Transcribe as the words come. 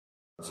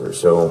So,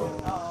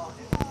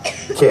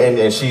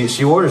 and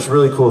she wore this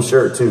really cool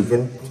shirt too.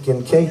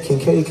 Can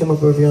Katie come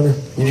up over yonder?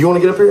 Do you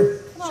want to get up here?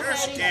 Sure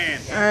she can.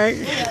 All right.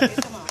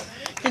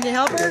 Can you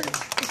help her?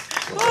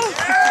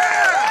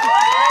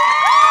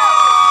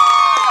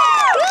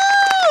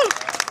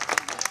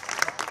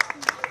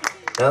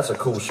 That's a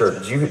cool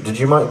shirt. Did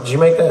you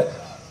make that?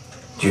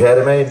 Did you have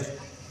it made?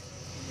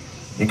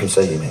 You can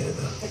say you made it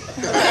though.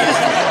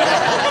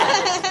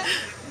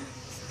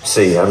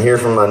 See, I'm here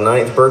for my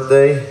 9th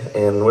birthday,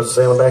 and what's the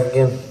say on the back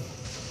again?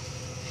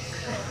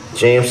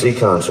 JMC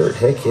concert.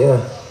 Heck yeah.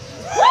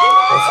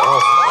 That's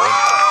awesome, man.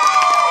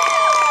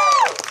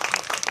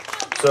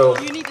 So,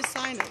 You need to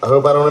sign it. I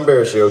hope I don't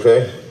embarrass you,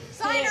 okay?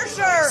 Sign her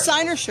shirt.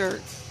 Sign her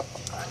shirt.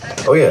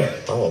 Oh, yeah.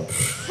 Oh,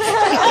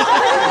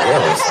 yeah,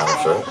 let's sign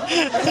her shirt.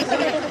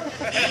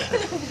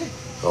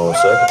 Hold on a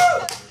second.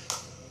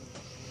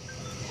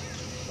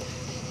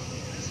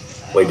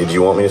 Wait, did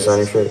you want me to sign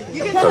your shirt?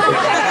 You can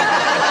okay.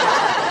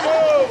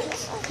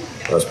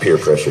 That was peer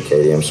pressure,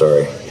 Katie. I'm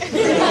sorry.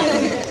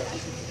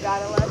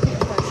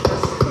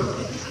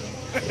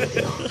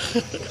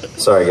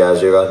 Sorry,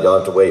 guys. Y'all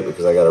have to wait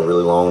because I got a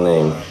really long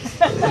name.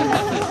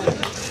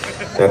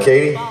 Now,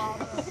 Katie.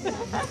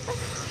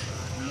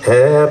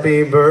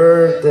 Happy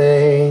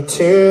birthday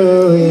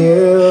to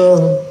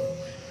you.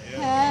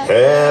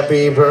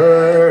 Happy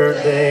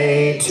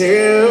birthday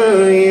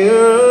to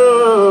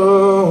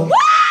you.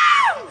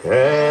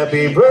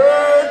 Happy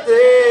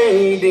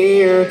birthday,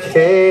 dear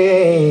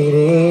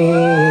Katie.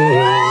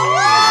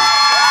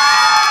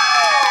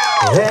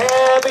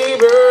 Happy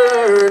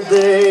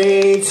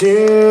birthday to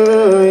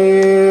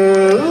you.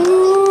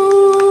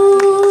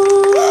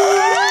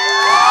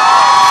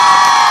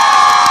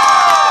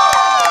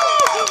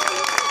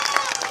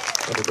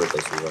 Happy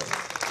birthday, sweetheart.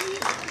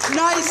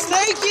 Nice,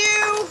 thank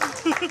you.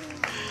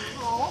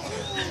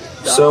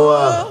 So,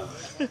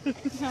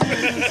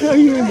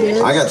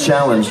 I got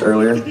challenged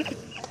earlier.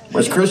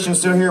 Was Christian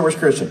still here? Where's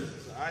Christian?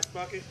 Ice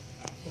bucket.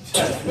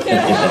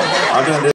 I'm gonna do